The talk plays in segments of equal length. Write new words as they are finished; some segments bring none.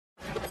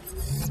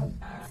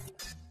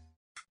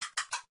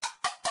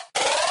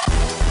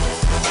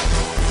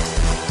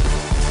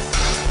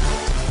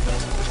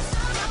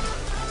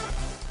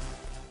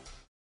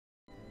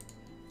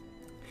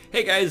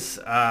Hey guys,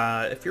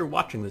 if you're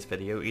watching this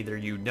video, either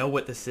you know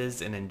what this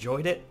is and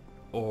enjoyed it,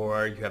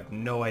 or you have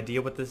no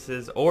idea what this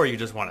is, or you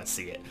just want to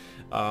see it.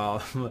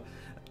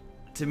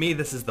 To me,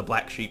 this is the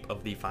black sheep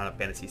of the Final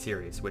Fantasy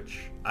series, which,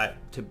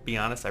 to be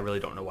honest, I really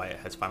don't know why it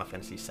has Final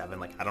Fantasy VII.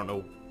 Like, I don't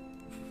know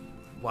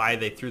why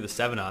they threw the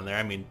 7 on there.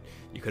 I mean,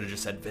 you could have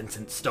just said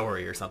Vincent's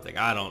story or something.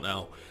 I don't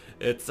know.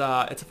 It's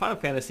a Final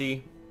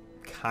Fantasy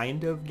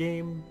kind of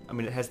game. I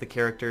mean, it has the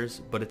characters,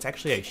 but it's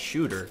actually a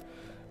shooter,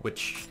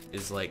 which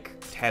is like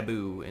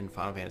taboo in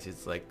Final Fantasy.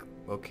 It's like,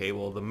 okay,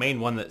 well, the main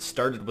one that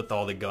started with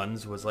all the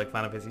guns was like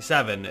Final Fantasy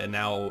VII, and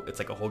now it's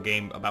like a whole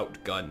game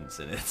about guns,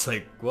 and it's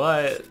like,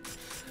 what?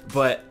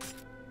 But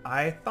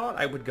I thought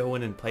I would go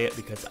in and play it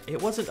because it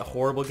wasn't a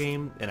horrible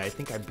game, and I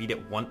think I beat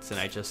it once, and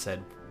I just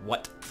said,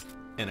 what?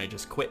 And I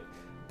just quit.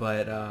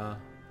 But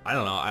I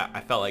don't know,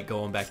 I felt like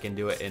going back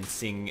into it and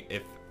seeing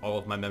if all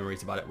of my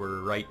memories about it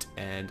were right,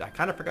 and I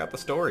kind of forgot the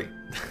story.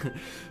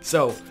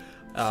 So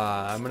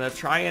I'm gonna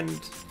try and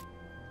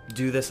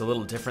do this a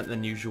little different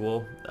than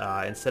usual.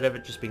 Instead of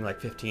it just being like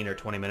 15 or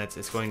 20 minutes,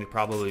 it's going to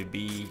probably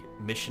be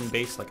mission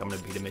based. Like, I'm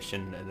gonna beat a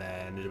mission, and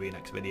then it'll be a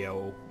next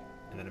video,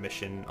 and then a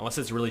mission. Unless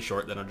it's really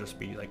short, then it'll just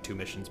be like 2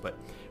 missions, but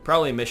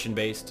probably mission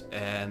based,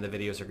 and the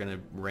videos are gonna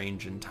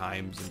range in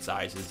times and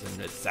sizes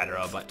and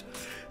etc. But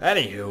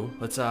anywho,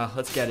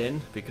 let's get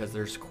in, because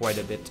there's quite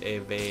a bit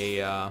of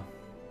a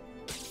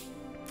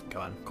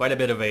quite a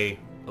bit of a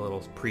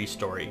little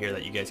pre-story here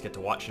that you guys get to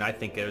watch, and I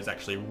think it was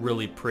actually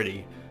really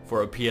pretty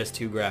for a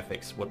PS2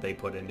 graphics, what they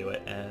put into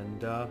it,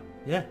 and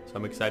yeah, so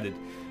I'm excited.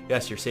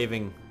 Yes, you're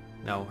saving.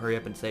 No, hurry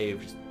up and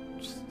save.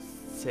 Just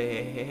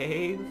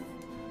save.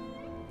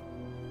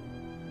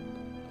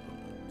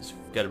 It's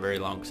got a very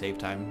long save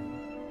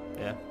time.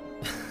 Yeah.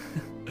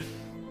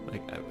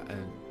 Like,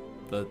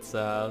 let's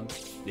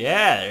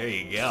yeah, there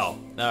you go.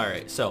 All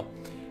right, so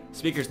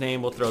speaker's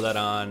name, we'll throw that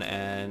on,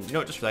 and you know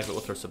what, just for that, we'll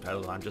throw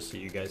subtitles on just so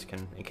you guys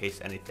can, in case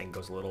anything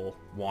goes a little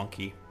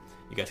wonky,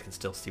 you guys can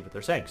still see what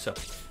they're saying. So,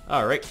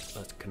 alright,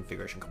 let's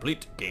configuration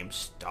complete, game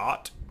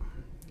start,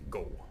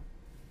 go.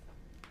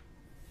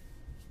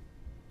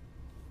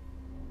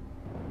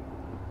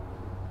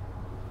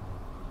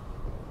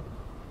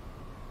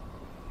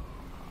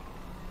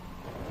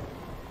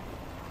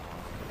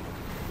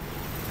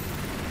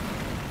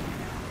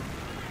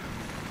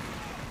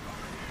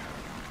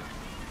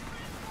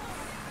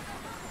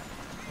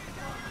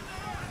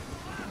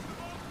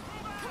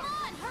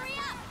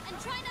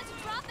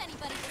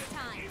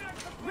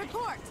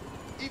 Report!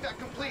 Evac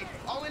complete.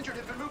 All injured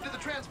have been moved to the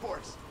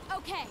transports.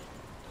 Okay.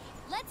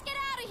 Let's get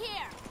out of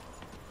here!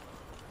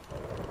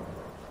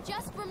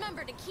 Just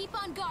remember to keep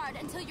on guard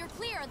until you're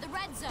clear of the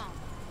red zone.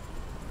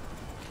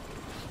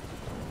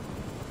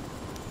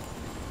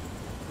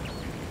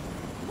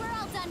 We're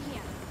all done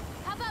here.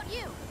 How about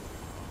you?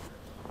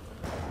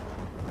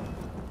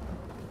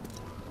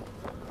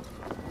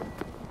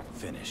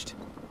 Finished.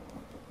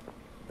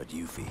 But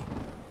Yuffie,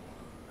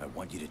 I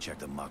want you to check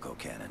the Mako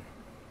cannon.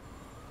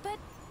 But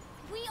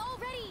we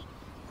already...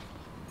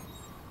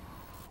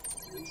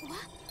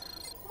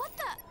 What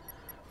the...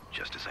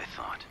 Just as I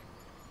thought.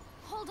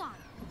 Hold on.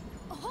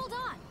 Hold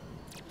on.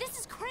 This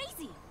is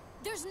crazy.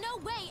 There's no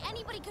way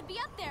anybody could be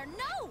up there.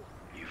 No!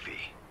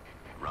 Yuffie,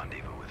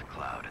 rendezvous with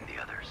Cloud and the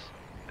others.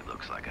 It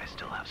looks like I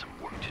still have some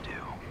work to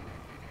do.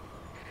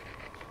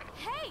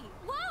 Hey!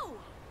 Whoa!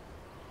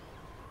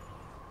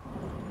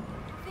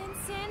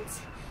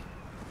 Vincent?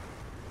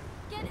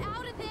 Get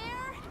out of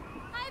there!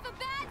 I have a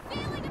bad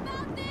feeling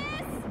about this!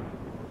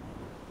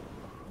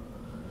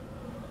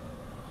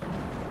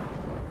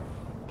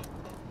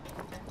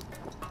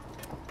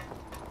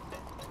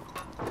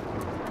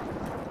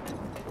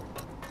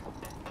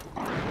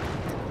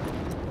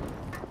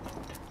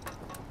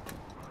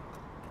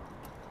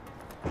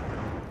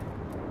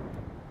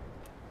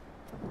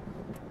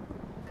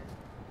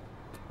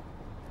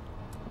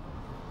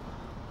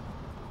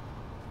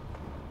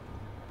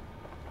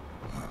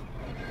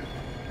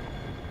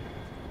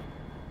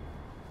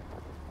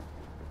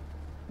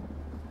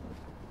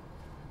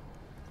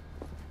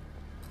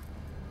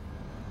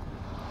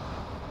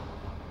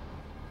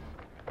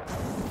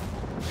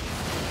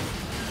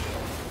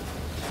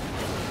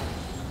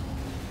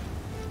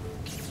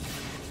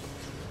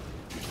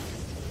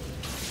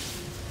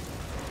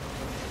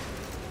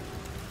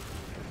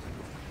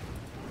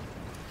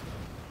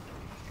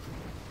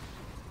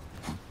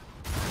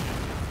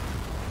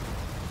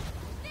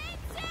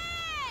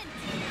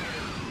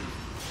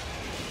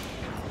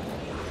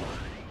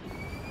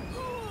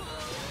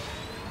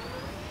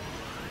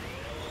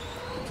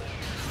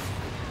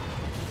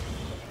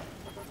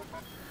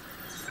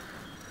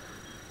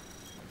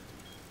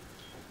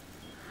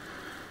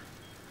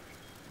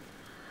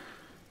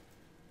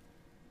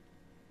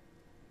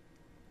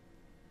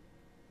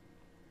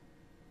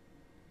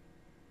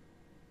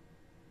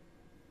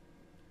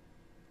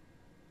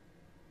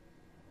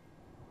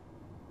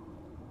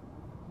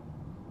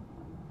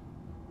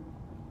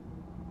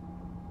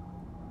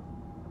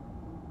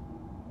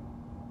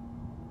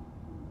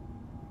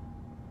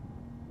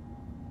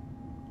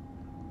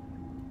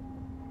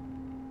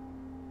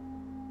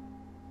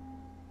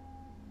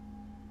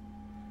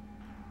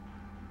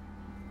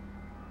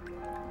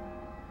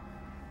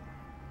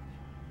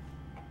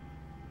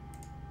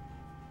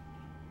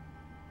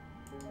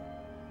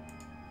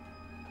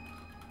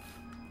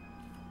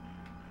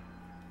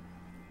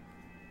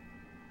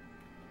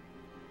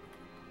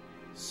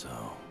 So...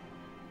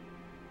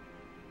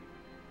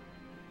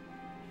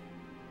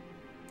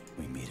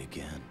 we meet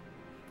again.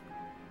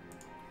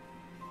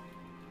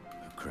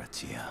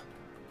 Lucrezia.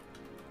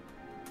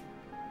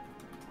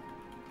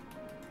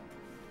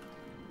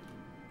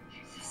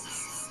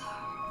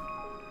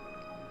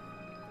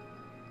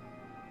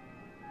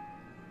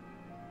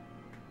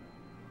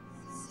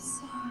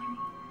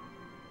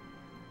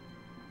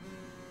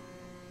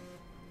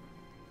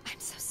 I'm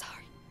so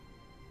sorry.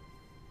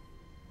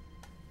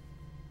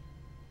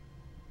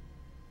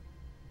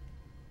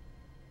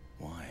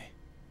 Why?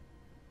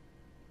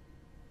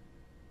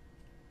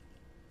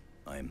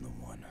 I'm the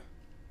one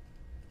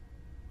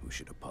who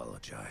should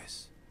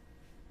apologize.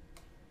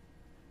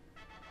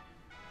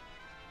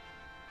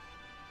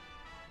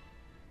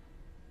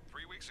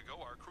 3 weeks ago,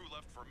 our crew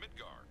left for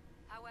Midgar.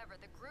 However,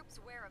 the group's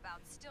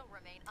whereabouts still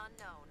remain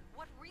unknown.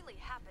 What really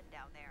happened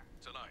down there?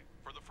 Tonight,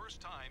 for the first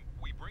time,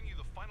 we bring you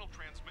the final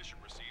transmission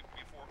received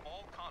before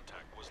all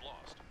contact was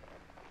lost.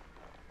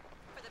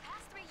 For the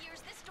past 3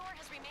 years, this door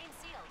has remained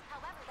sealed.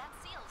 However, that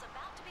seal is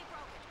about to be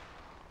broken.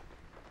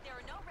 There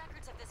are no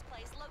records of this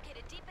place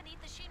located deep beneath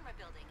the Shinra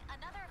building,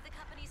 another of the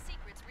company's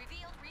secrets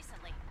revealed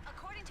recently.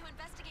 According to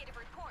investigative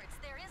reports,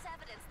 there is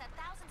evidence that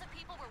thousands of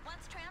people were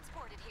once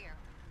transported here.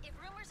 If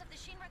rumors of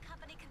the Shinra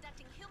company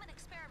conducting human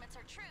experiments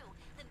are true,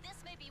 then this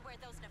may be where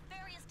those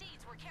nefarious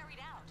deeds were carried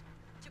out.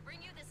 To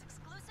bring you this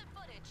exclusive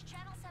footage,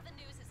 Channel 7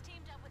 News has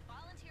teamed up with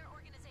volunteer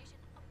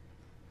organization... Oh,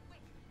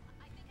 wait,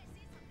 I think I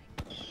see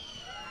something.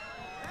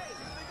 Hey,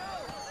 here they go!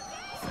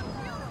 So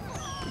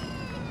beautiful!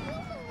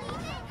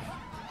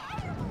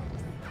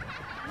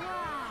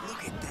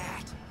 Look at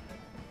that!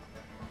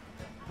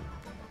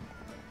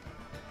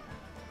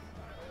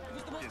 It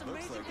was the most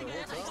amazing thing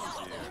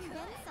And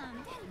then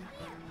some.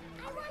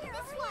 I want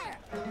this one!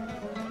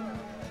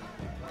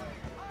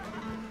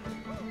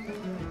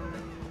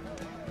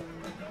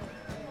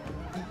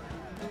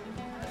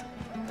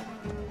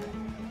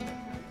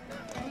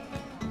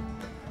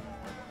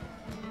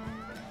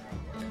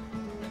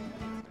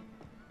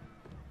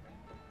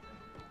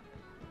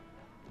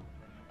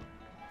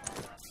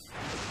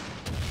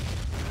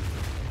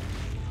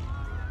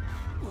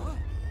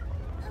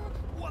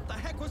 What the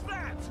heck was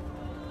that?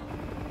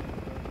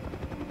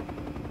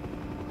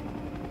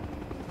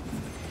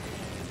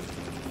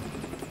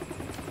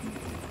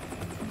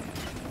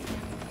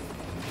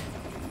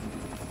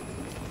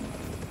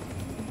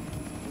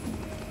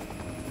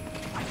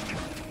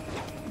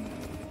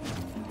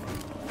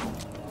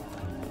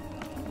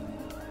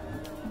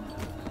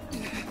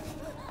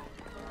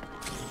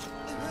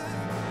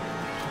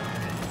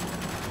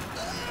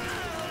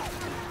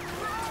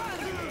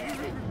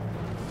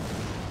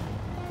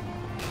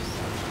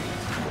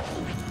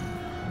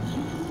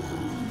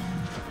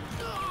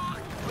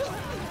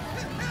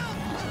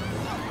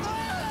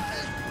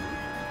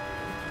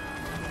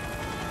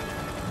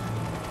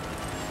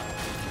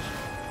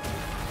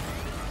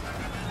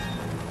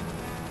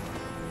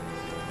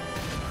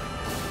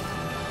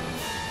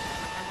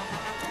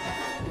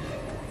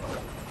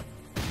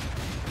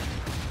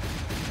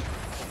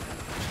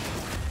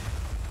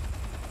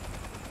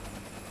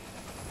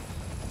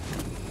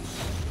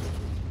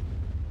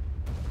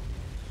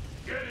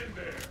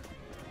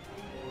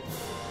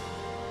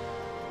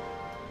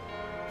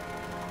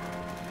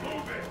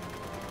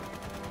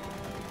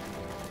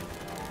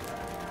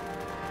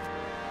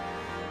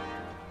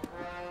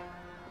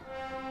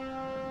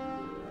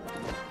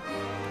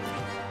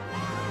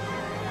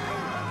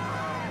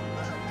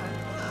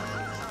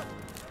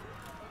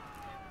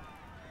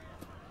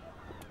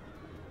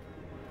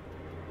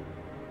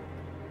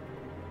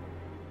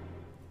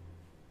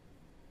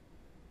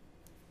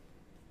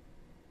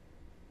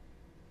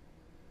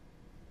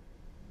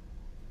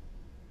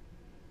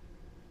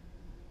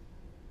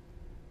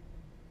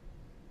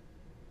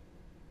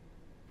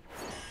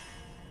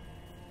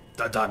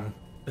 Done.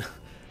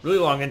 Really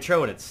long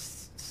intro, and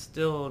it's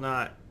still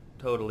not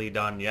totally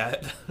done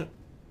yet. I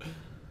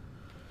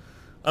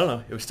don't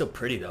know. It was still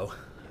pretty though.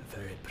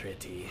 Very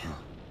pretty.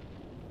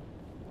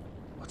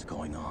 What's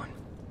going on?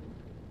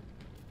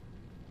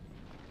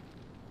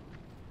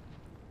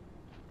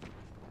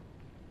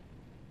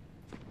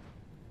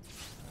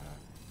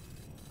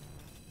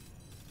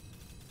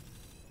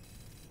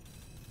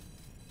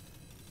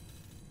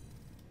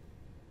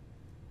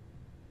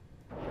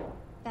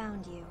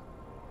 Found you.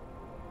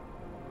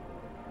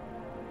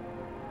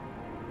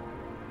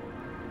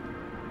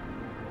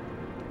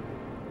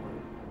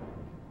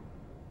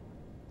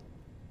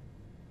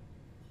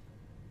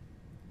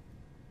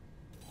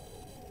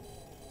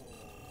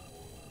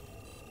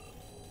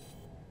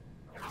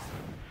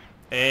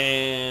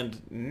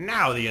 And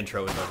now the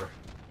intro is over.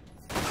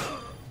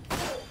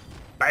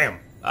 Bam!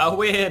 A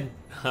win!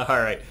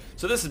 Alright,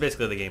 so this is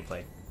basically the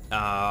gameplay.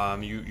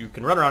 You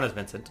can run around as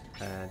Vincent,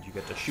 and you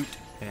get to shoot,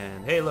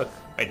 and hey look,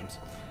 items.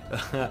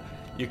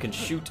 You can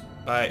shoot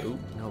by, ooh,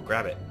 no,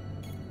 grab it.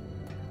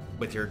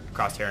 With your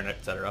crosshair and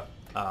etc.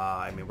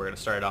 I mean, we're going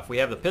to start it off. We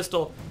have the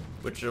pistol,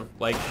 which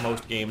like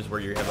most games where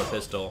you have a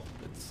pistol,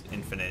 it's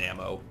infinite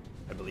ammo,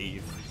 I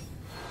believe.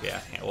 Yeah,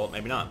 well,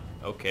 maybe not.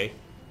 Okay.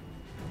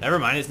 Never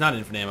mind, it's not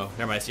infinite ammo.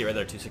 Never mind, I see it right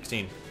there,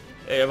 216.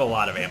 You have a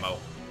lot of ammo,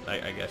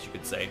 I guess you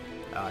could say.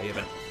 You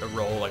have a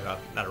roll, like a,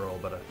 not a roll,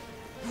 but a,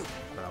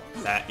 I don't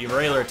know, that. You have a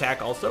regular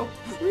attack also.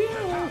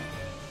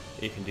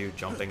 You can do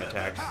jumping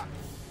attacks.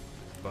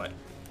 But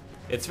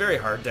it's very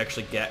hard to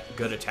actually get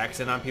good attacks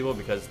in on people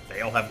because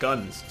they all have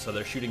guns. So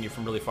they're shooting you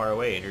from really far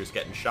away and you're just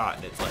getting shot.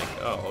 And it's like,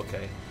 oh,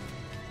 okay.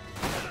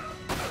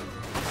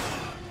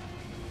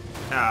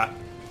 Ah.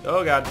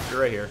 Oh god,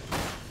 you're right here.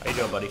 How you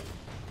doing, buddy?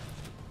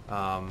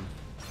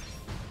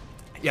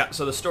 Yeah,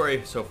 so the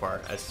story so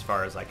far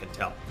as I can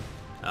tell.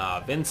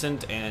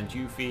 Vincent and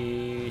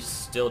Yuffie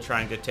still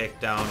trying to take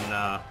down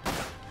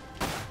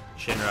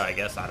Shinra, I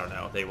guess. I don't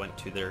know. They went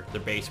to their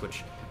base,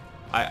 which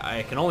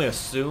I can only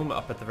assume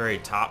up at the very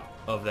top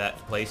of that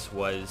place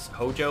was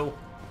Hojo.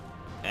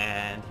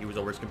 And he was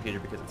over his computer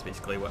because it's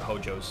basically what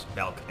Hojo's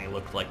balcony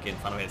looked like in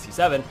Final Fantasy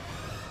VII.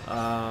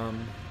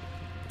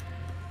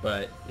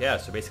 But yeah,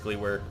 so basically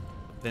we're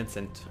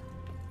Vincent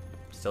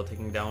still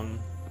taking down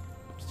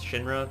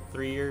Shinra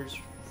 3 years,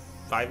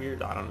 5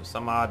 years, I don't know,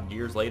 some odd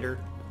years later.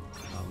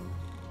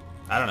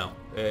 I don't know.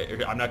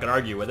 I'm not gonna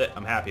argue with it.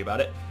 I'm happy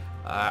about it.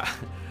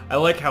 I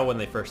like how when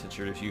they first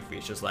introduce Yuffie,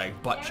 it's just like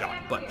butt shot,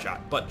 butt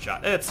shot, butt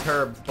shot. It's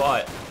her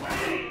butt.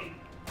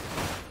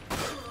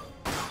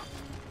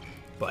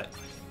 But,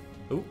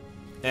 ooh.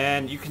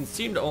 And you can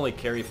seem to only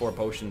carry 4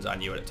 potions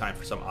on you at a time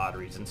for some odd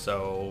reason,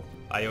 so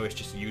I always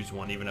just use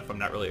one even if I'm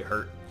not really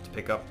hurt to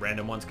pick up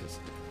random ones, because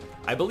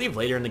I believe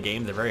later in the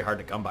game they're very hard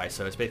to come by,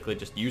 so it's basically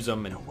just use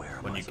them and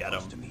when you get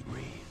them.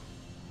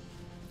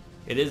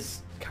 It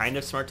is kind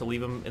of smart to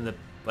leave them in the,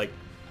 like,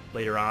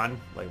 later on,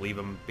 like leave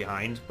them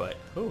behind, but,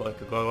 oh, I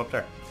could go up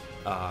there.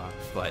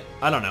 But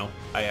I don't know.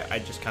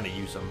 I just kind of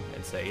use them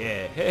and say,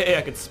 yeah, hey,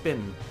 I could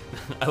spin.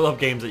 I love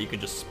games that you can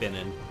just spin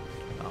in.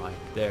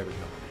 There we go.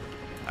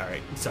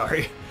 Alright,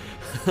 sorry.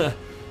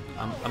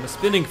 I'm a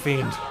spinning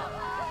fiend.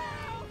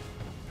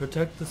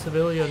 Protect the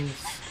civilians.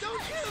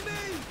 Don't kill me!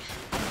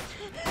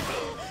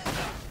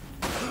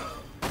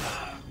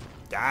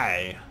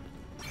 Die.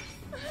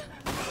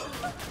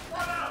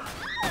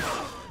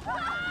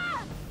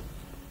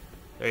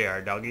 There you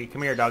are, doggy.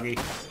 Come here, doggy.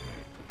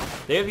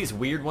 They have these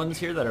weird ones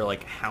here that are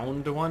like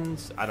hound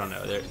ones. I don't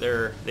know.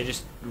 They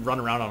just run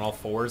around on all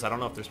fours. I don't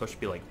know if they're supposed to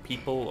be like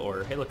people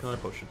or hey, look, another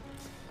potion.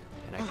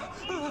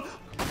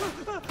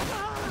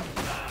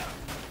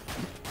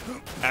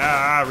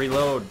 And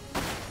reload.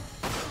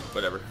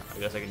 Whatever. I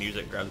guess I can use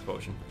it. Grab the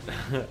potion.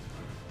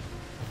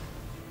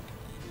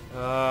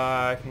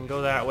 I can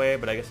go that way,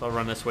 but I guess I'll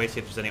run this way. See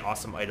if there's any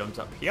awesome items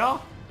up here.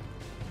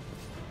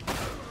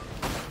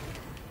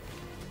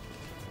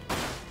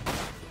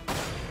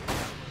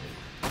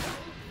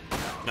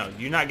 No,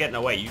 you're not getting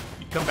away. You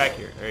come back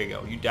here. There you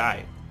go. You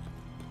die.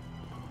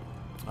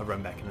 I'll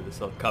run back into this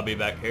little cubby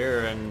back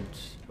here and...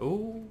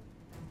 Ooh.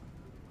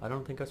 I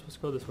don't think I was supposed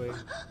to go this way.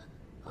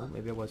 Oh,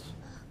 maybe I was.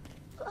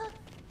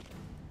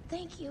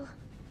 Thank you.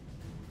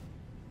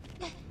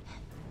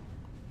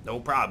 No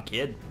problem,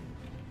 kid.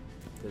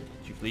 Did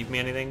you leave me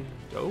anything?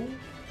 Oh.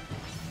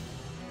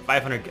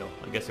 500 gil.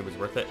 I guess it was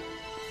worth it.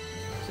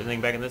 Is anything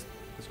back in this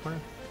corner?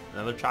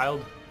 Another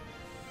child?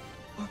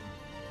 Are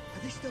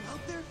they still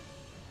out there?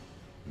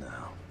 No.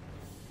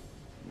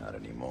 Not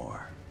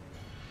anymore.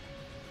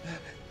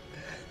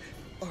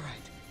 All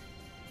right.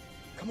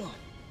 Come on.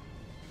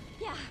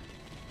 Yeah.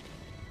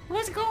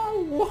 Let's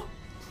go!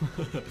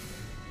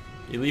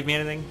 You leave me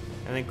anything?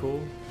 Anything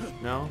cool?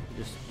 No?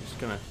 Just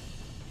gonna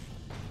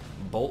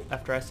bolt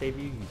after I save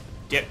you? You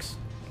dicks.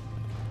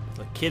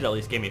 The kid at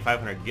least gave me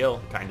 500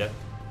 gil, kinda.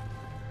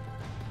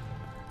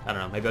 I don't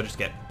know, maybe I'll just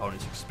get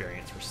bonus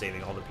experience for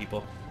saving all the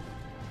people.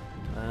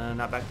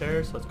 Not back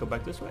there, so let's go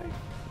back this way.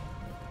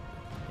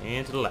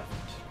 And to the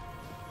left.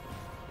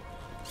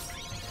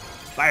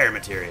 Fire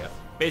materia.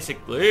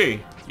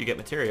 Basically, you get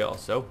materia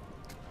also.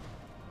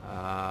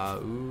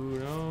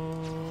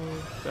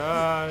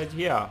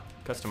 Yeah,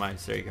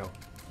 customize, there you go.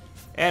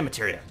 And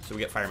materia, so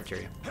we get fire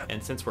materia.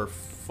 And since we're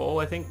full,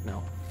 I think,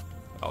 no.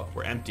 Oh,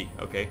 we're empty,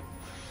 okay.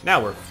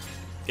 Now we're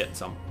getting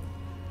some.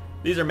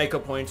 These are Mako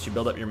points, you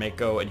build up your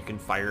Mako, and you can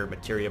fire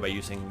materia by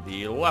using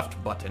the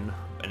left button,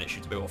 and it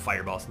shoots a big old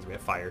fireball since we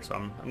have fire, so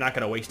I'm not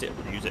going to waste it,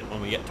 we'll use it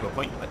when we get to a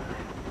point, but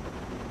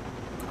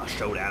I'll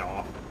show that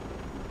off.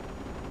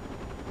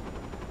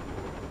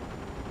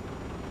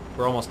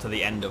 We're almost to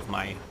the end of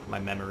my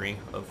memory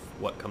of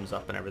what comes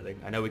up and everything.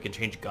 I know we can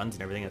change guns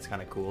and everything, that's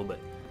kind of cool, but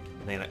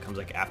I think that comes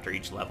like after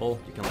each level.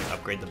 You can like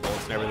upgrade the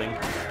bullets and everything.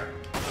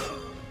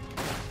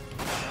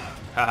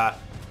 Haha.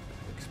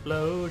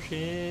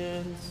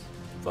 Explosions.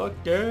 Fuck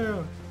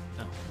yeah.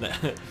 No.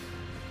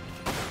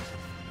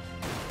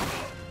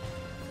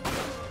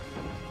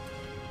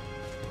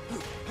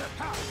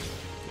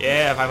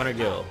 Yeah, 500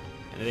 gil.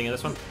 Anything in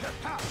this one?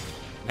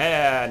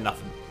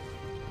 Nothing.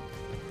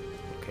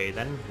 Okay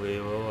then,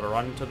 we will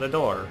run to the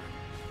door.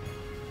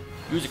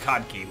 Use a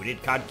cod key. We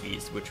need cod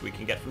keys, which we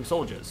can get from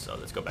soldiers. So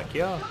let's go back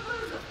here.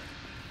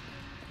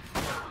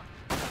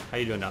 How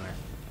you doing down there?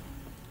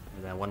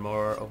 And then one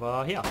more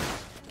over here.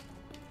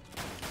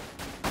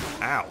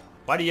 Ow.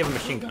 Why do you have a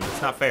machine gun?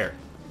 It's not fair.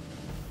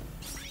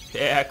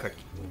 Yeah, quick.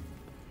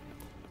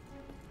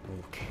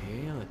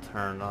 Okay, let's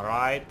turn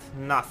right.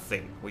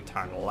 Nothing. We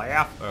turn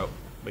left. Oh,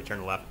 we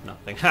turn left.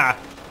 Nothing. Ha!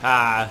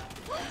 Ha!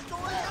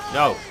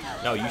 No.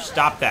 No, you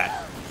stop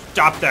that.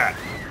 Stop that!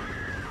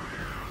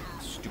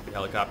 Stupid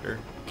helicopter.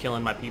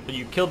 Killing my people.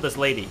 You killed this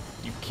lady.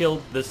 You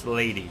killed this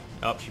lady.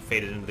 Oh, she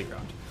faded into the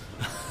ground.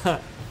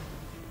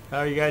 How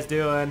are you guys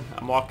doing?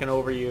 I'm walking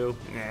over you.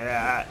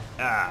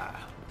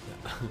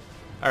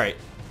 Alright.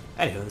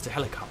 Anyway, there's a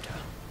helicopter,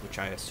 which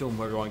I assume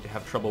we're going to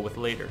have trouble with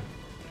later.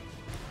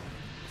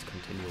 Let's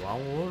continue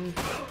on.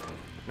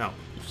 No,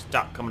 you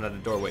stop coming out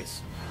of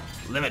doorways.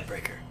 Limit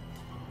breaker.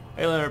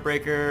 Hey, limit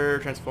breaker.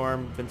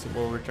 Transform. Vincent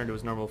will return to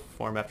his normal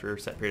form after a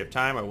set period of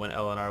time, or when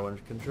L and R when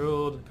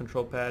controlled.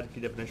 Control pad.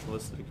 Key definition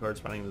list the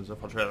corresponding to the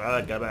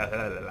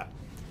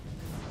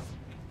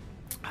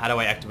How do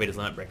I activate his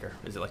limit breaker?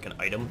 Is it like an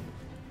item?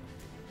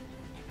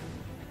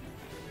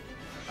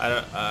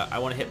 I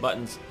want to hit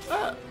buttons.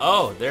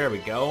 Oh, there we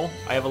go.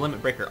 I have a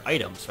limit breaker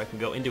item, so I can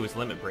go into his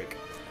limit break.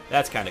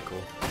 That's kind of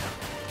cool.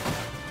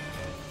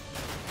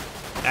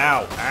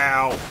 Ow,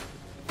 ow.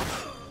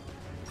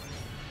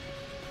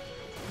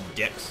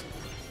 Dicks.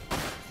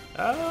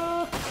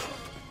 There.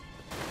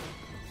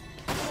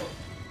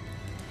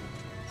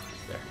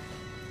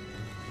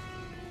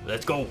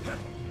 Let's go.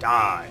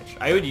 Dodge.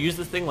 I would use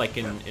this thing like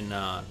in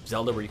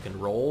Zelda where you can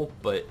roll,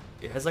 but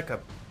it has like a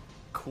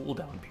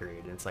cooldown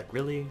period, and it's like,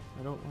 really?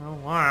 I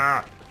don't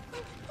want.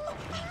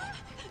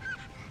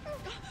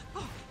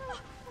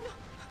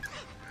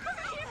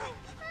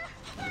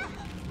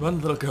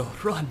 Run, little girl,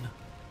 run.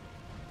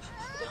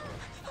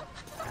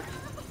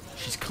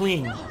 She's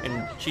clean,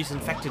 and she's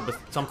infected with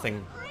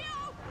something.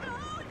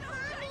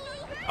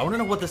 I want to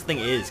know what this thing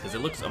is, because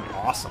it looks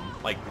awesome.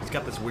 Like, it's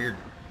got this weird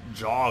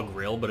jaw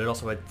grill, but it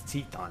also had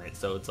teeth on it,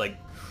 so it's like,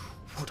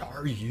 what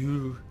are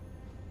you?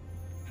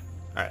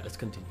 Alright, let's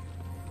continue.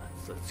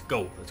 Let's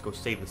go. Let's go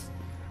save this.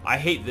 I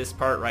hate this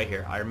part right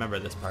here. I remember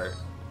this part.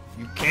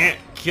 You can't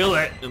kill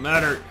it no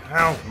matter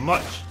how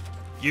much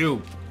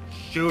you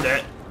shoot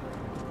it.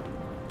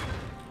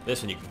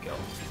 This one you can kill.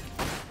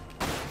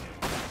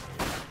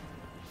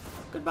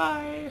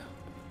 Goodbye.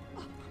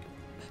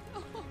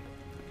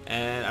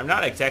 And I'm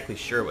not exactly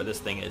sure what this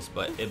thing is,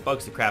 but it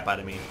bugs the crap out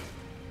of me.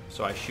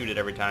 So I shoot it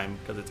every time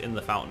because it's in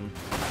the fountain.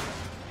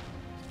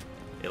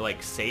 It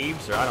like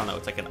saves, or I don't know.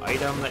 It's like an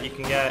item that you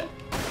can get.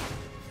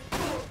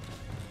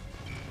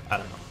 I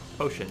don't know.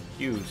 Potion.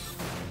 Use.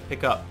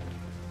 Pick up.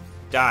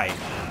 Die.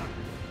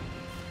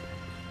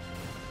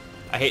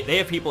 I hate... They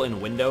have people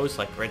in windows,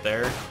 like right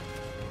there.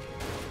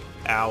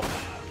 Ow.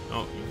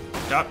 Oh,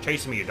 stop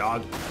chasing me, you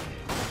dog.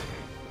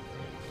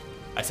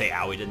 I say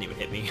ow, he didn't even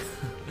hit me.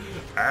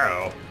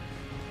 Ow.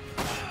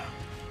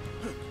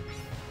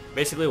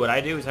 Basically what I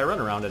do is I run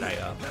around and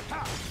I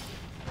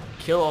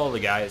kill all the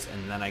guys,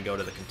 and then I go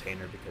to the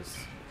container because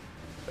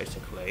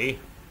basically...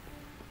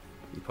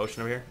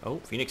 Potion over here? Oh,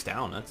 Phoenix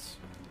down. That's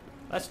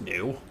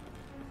new.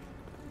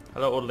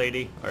 Hello, old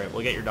lady. Alright,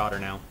 we'll get your daughter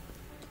now.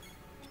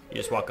 You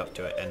just walk up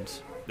to it, and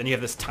then you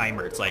have this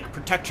timer. It's like,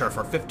 protect her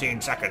for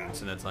 15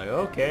 seconds. And it's like,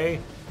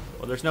 okay.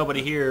 Well, there's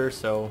nobody here,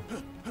 so...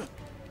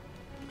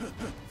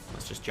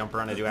 Let's just jump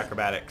around and do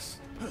acrobatics.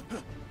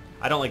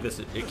 I don't like this.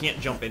 You can't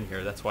jump in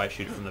here. That's why I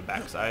shoot it from the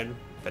backside.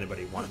 If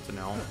anybody wanted to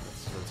know.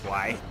 That's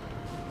why.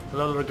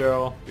 Hello, little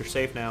girl. You're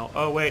safe now.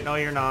 Oh, wait. No,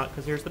 you're not,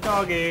 because here's the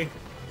doggy.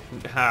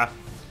 Ha.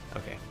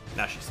 Okay.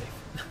 Now she's safe.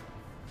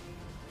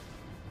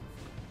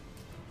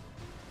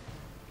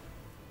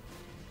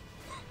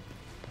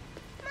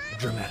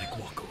 Dramatic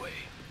walk away.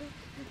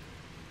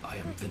 I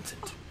am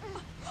Vincent.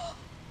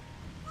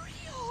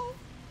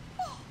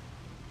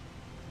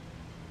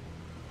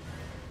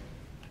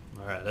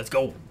 Alright, let's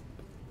go.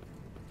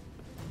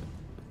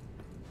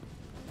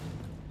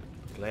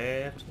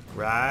 Left,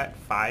 right,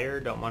 fire.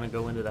 Don't want to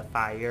go into the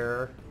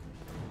fire.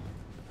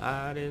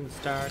 I didn't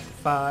start the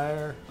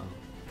fire.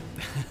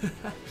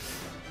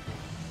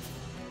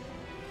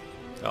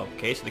 Oh.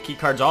 Okay, so the key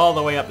card's all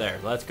the way up there.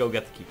 Let's go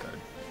get the key card.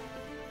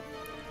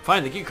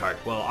 Find the key card.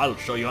 Well, I'll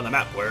show you on the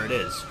map where it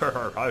is.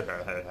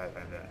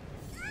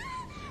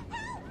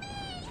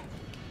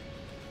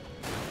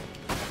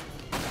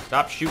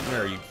 Stop shooting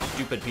her, you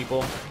stupid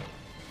people.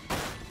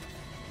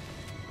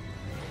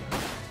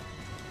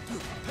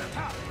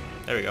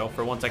 There we go.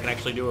 For once I can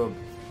actually do a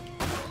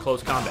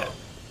close combat.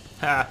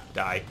 Ha!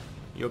 Die.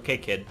 You okay,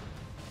 kid?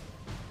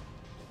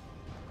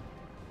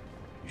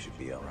 You should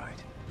be alright.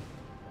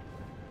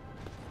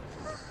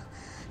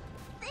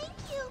 Thank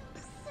you,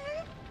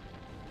 sir.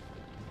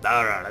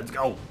 Alright, let's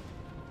go.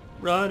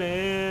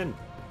 Running.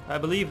 I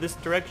believe this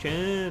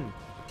direction.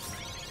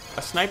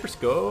 A sniper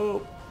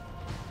scope.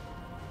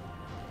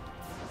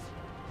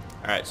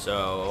 Alright,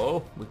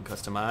 so we can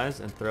customize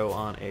and throw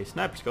on a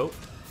sniper scope.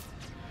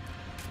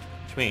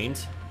 Which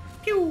means,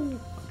 pew!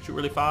 I can shoot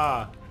really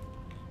far.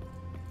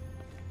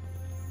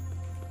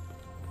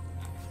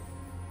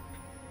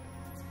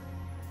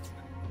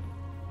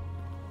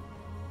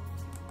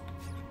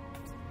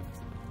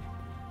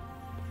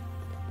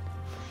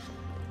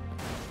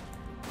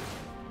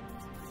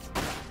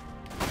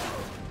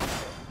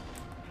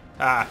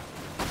 Ah.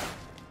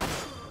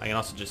 I can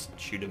also just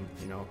shoot him,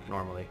 you know,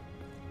 normally.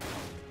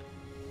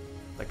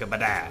 Like a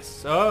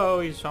badass. Oh,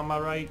 he's on my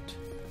right.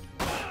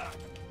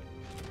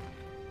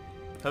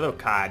 Hello,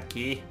 Cod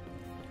Key.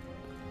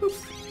 Boop.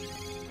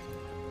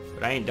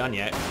 But I ain't done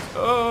yet.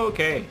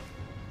 Okay.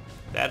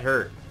 That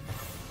hurt.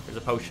 There's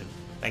a potion.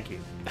 Thank you.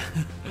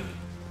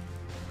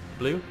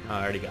 Blue? Oh,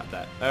 I already got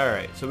that.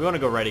 Alright, so we want to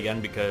go right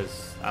again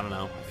because, I don't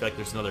know, I feel like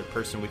there's another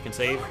person we can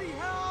save.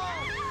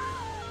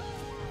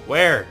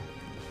 Where?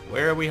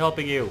 Where are we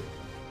helping you?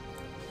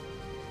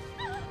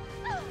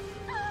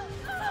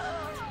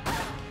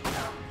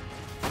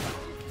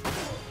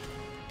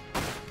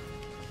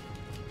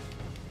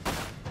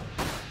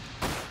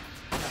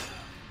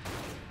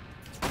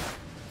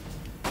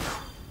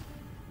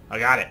 I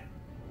got it.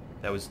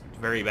 That was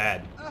very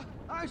bad.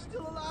 I'm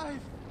still alive.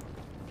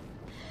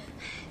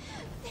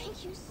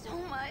 Thank you so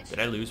much. Did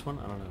I lose one?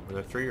 I don't know. Were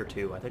there 3 or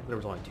 2? I think there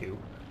was only 2.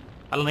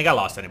 I don't think I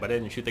lost anybody. I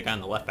didn't shoot the guy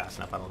on the left fast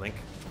enough, I don't think.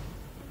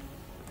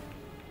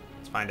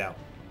 Let's find out.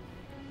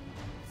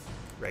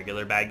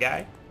 Regular bad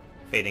guy.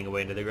 Fading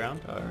away into the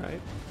ground.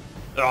 Alright.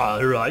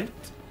 Alright.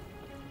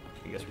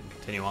 I guess we can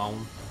continue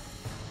on.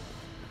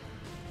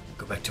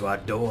 Go back to our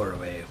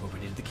doorway where we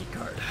needed the key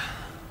card.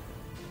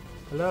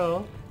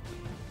 Hello?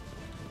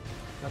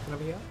 Nothing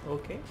over here?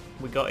 Okay.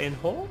 We got in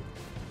hole.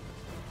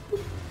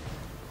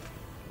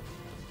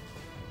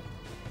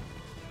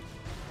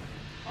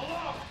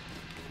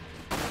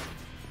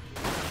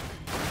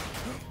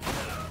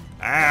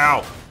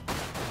 Ow!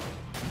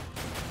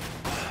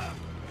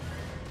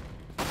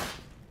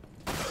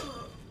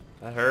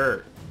 That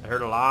hurt. That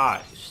hurt a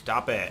lot.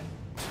 Stop it.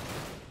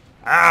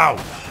 Ow!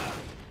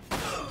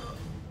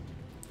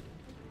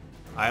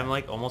 I'm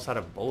like almost out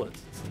of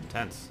bullets. It's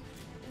intense.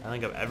 I don't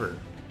think I've ever...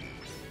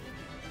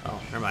 Oh,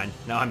 never mind.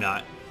 No, I'm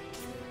not.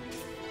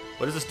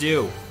 What does this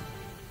do?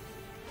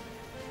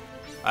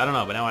 I don't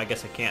know, but now I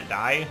guess I can't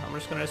die. I'm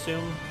just gonna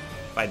assume.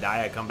 If I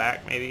die, I come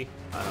back, maybe?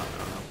 I don't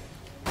know.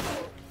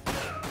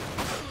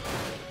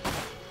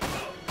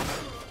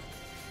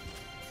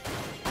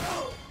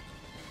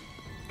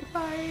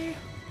 Goodbye.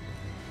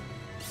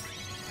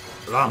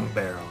 Long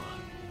barrel.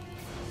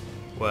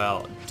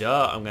 Well,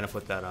 duh, I'm gonna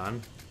put that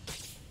on.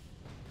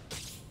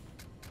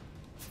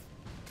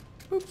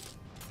 Boop.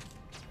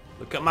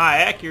 Look at my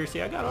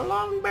accuracy. I got a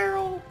long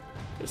barrel.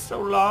 It's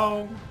so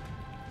long.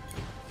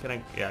 Can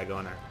I? Yeah, go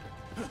in there.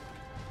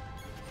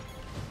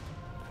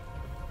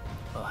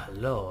 Oh,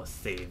 hello,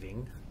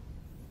 saving.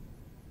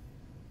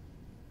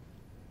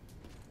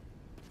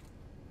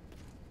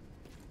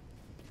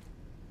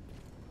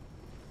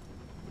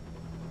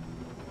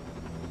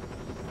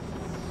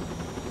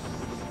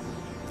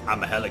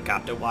 I'm a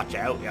helicopter. Watch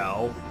out,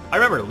 yo. I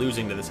remember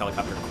losing to this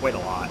helicopter quite a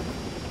lot.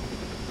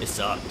 It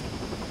sucked.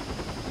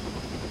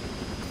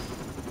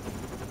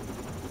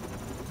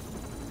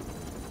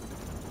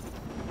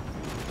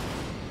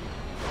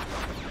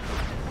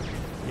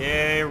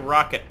 Yay,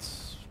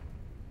 rockets.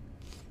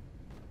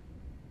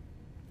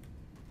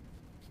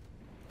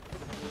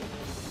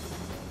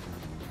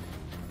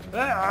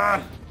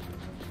 Ah!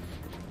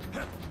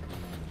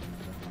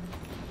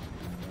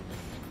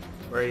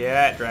 Where you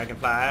at,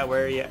 Dragonfly?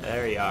 Where you at?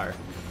 There you are.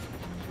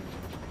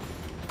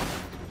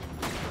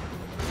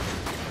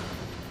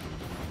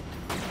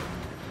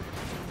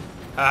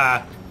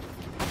 Ah.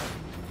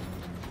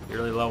 You're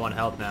really low on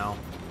health now.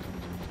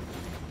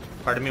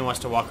 Part of me wants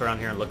to walk around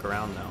here and look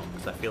around now,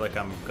 because I feel like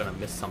I'm gonna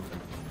miss something.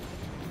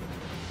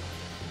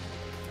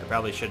 I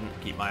probably shouldn't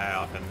keep my eye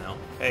off him now.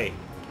 Hey.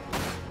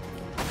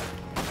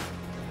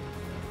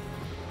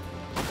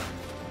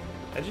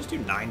 I just do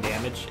 9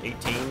 damage,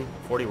 18,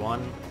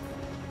 41.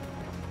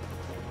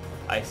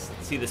 I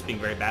see this being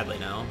very badly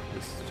now.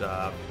 This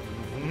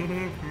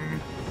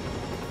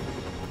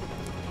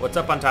What's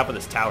up on top of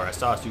this tower? I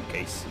saw a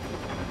suitcase.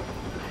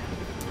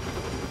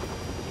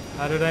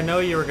 How did I know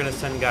you were gonna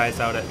send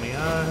guys out at me?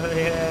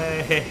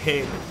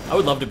 Yay. I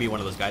would love to be one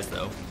of those guys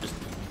though. Just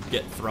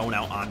get thrown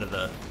out onto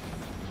the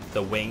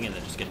wing and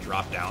then just get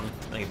dropped down. I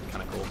think it'd be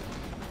kind of cool.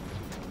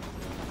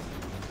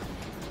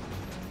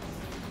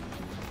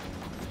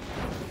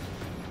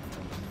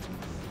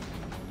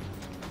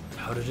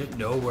 How did it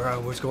know where I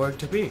was going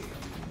to be?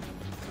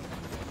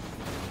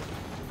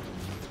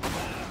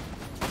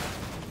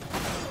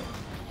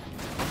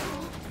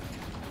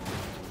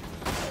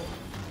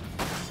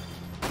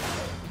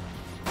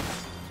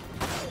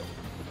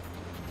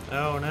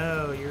 Oh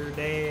no, you're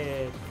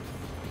dead.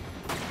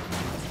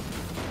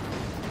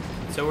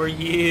 So are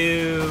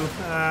you.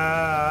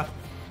 Ah.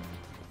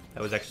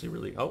 That was actually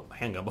really... Oh,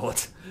 handgun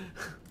bullets.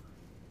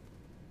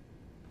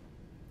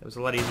 It was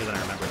a lot easier than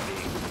I remember it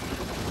being.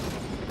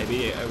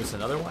 Maybe it was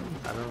another one?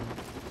 I don't know.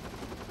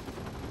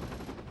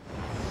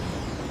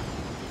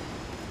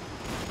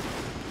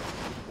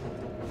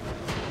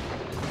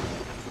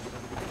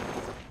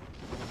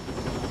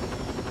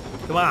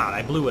 Come on,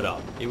 I blew it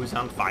up. It was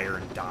on fire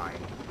and died.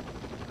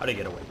 How'd I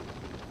get away?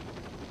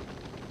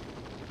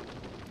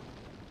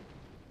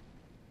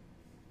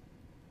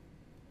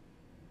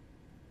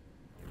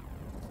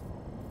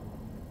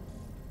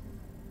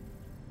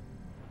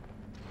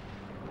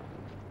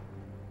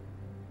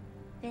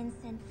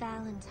 Vincent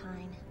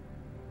Valentine.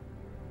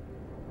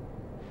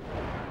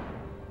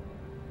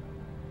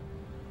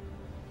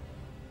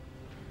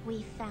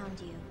 We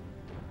found you.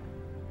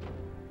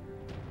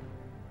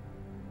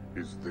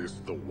 Is this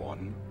the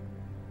one?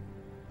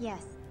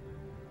 Yes.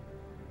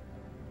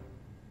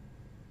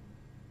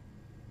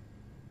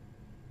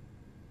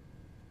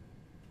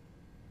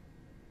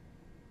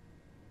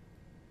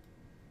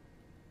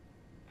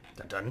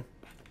 Dun dun.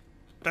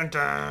 Dun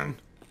dun.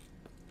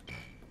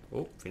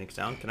 Oh, Phoenix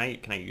down. Can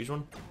I use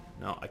one?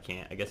 No, I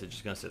can't. I guess it's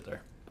just gonna sit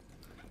there.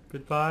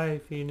 Goodbye,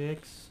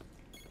 Phoenix.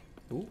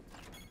 Ooh,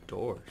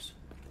 doors.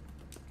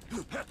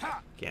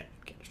 Can't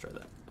destroy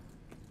that.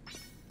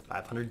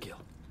 500 gil,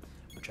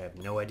 which I have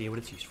no idea what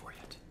it's used for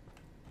yet.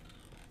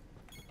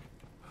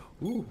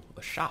 Ooh,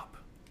 a shop.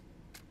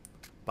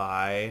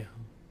 Buy.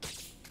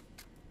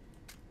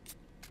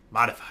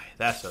 Modify.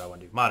 That's what I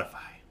want to do. Modify.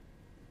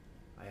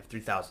 I have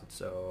 3,000,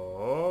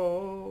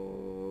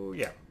 so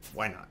yeah,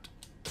 why not?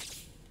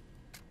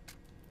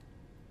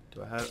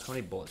 Do I have, how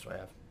many bullets do I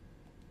have?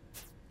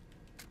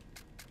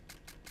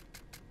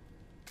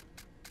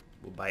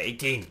 We'll buy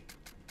 18.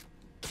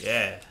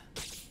 Yeah.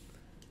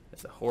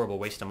 That's a horrible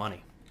waste of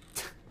money.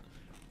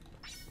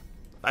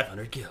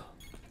 500 gil.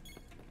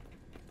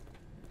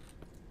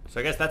 So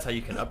I guess that's how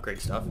you can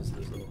upgrade stuff, is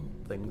those little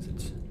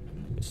things.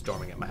 It's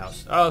storming at my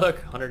house. Oh look,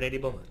 180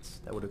 bullets.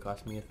 That would have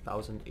cost me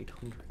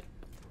 1,800.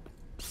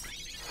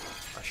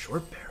 A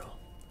short barrel.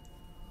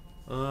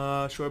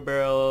 Short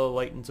barrel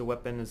lightens a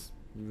weapon as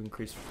you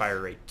increase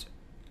fire rate.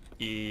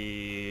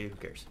 Who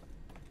cares?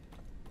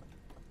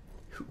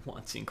 Who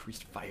wants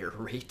increased fire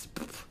rate?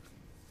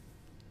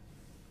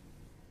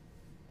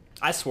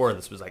 I swore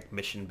this was like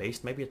mission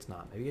based. Maybe it's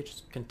not. Maybe it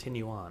just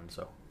continue on.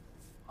 So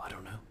I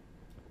don't know.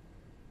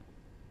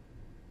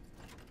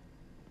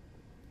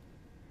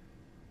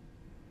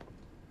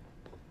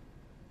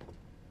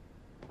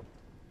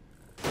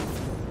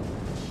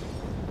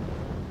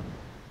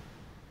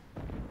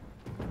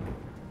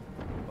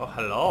 Oh,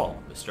 hello,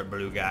 Mr.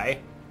 Blue Guy.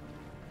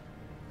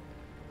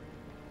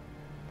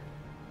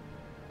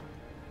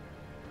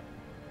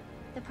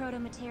 The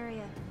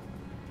proto-materia.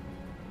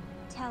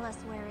 Tell us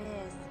where it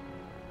is.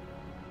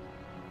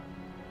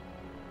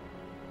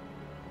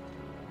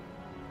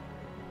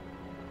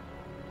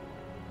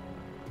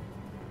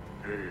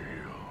 Hail,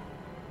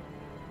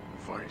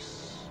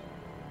 Vice.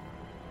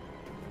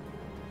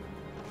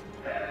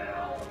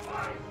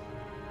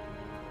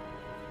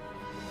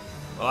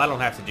 Well, I don't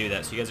have to do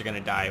that, so you guys are gonna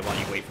die while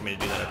you wait for me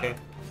to do that, okay?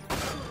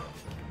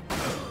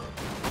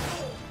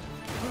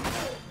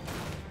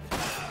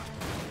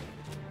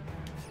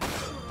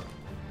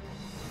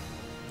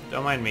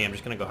 Don't mind me, I'm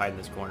just gonna go hide in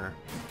this corner.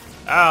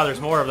 Ow, there's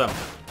more of them.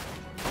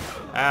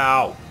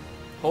 Ow.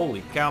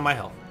 Holy cow, my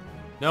health.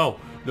 No,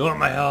 not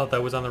my health, I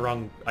was on the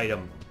wrong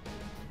item.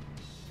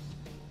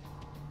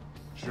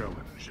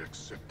 Challenge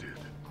accepted.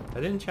 I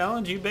didn't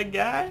challenge you, big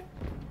guy.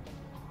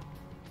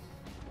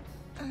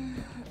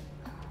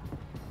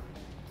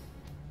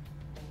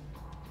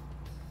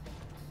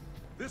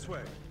 This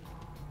way.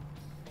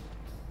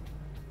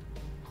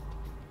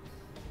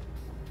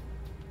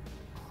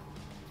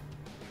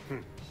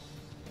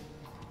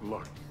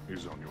 Luck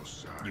is on your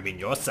side. You mean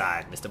your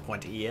side, Mr.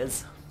 Pointy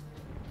Ears?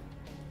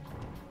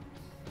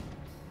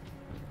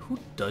 Who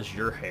does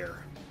your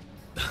hair?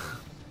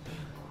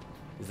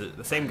 Is it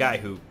the same guy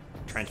who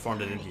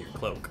transformed it into your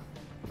cloak?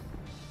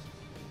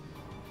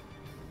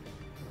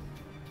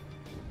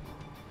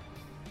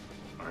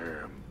 I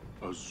am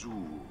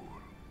Azul.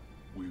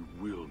 We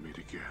will meet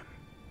again.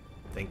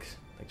 Thanks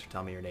for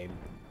telling me your name.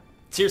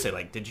 Seriously,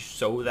 like, did you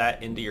sew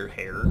that into your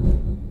hair?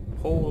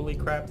 Holy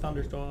crap,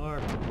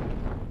 thunderstorm.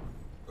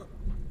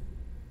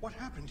 What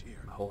happened here?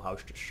 My whole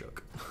house just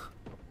shook.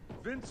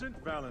 Vincent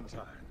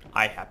Valentine.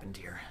 I happened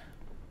here.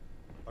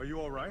 Are you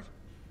all right?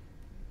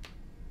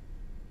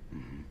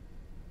 Mm-hmm.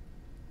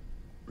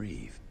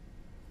 Reeve.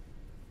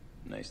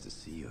 Nice to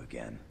see you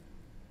again.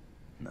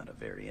 Not a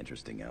very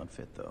interesting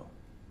outfit, though.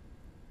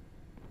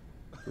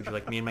 Would you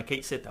like me in my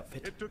Kate Sith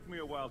outfit? It took me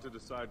a while to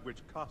decide which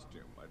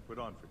costume I'd put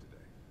on for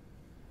today.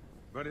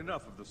 But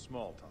enough of the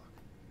small talk.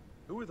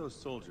 Who are those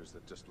soldiers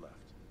that just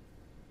left?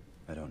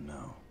 I don't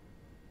know.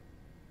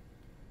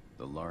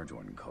 The large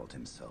one called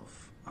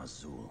himself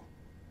Azul.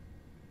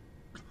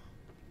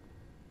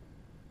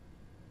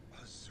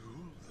 Azul,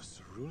 the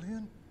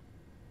Cerulean?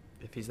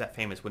 If he's that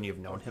famous, wouldn't you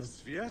have known him? The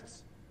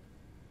Sviets?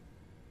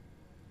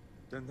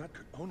 Then that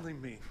could only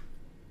mean...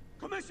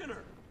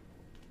 Commissioner!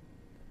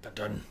 Dun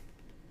dun.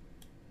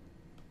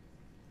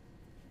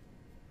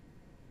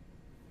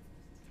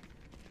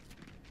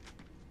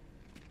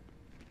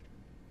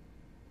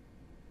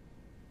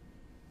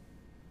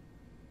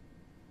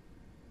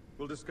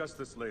 We'll discuss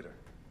this later.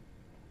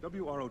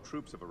 WRO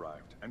troops have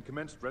arrived and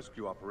commenced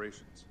rescue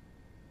operations.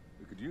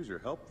 We could use your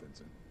help,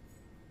 Vincent.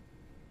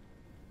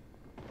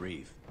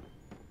 Reeve.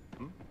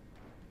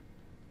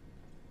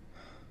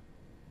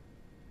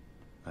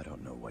 I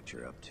don't know what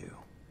you're up to,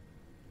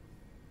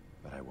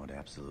 but I want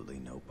absolutely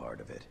no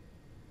part of it.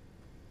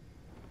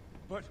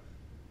 But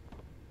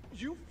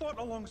You fought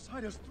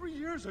alongside us 3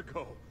 years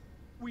ago.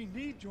 We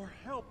need your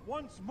help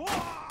once more!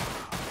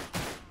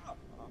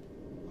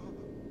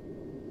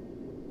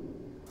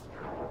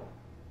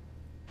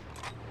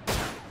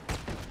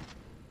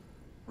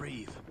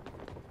 Reeve.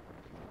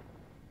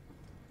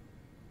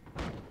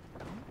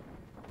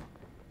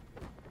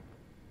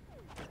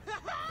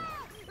 That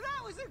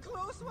was a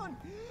close one.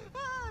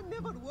 I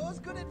never was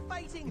good at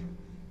fighting.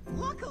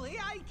 Luckily,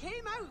 I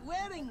came out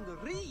wearing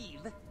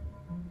Reeve.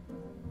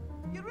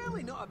 You're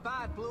really not a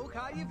bad bloke,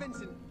 are you,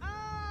 Vincent?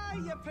 Ah,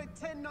 you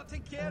pretend not to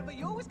care, but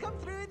you always come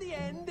through in the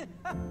end.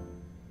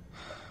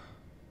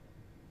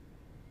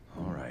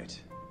 All right.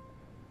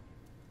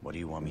 What do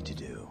you want me to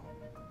do?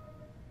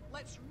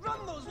 Let's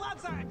run those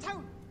lads out of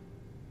town.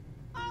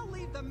 I'll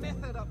leave the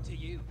method up to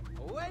you.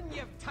 When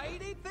you've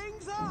tidied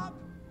things up,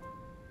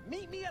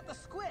 meet me at the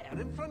square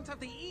in front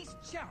of the East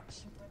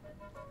Church.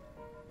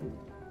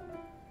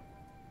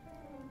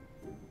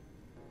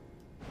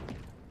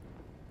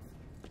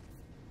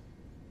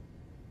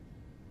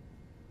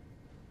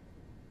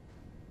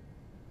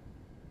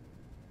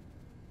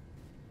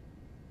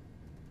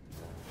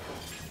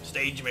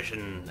 Stage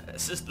mission.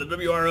 Assist the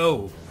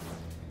WRO.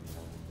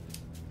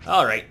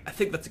 Alright, I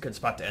think that's a good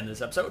spot to end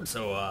this episode.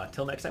 So,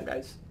 till next time,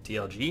 guys.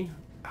 TLG.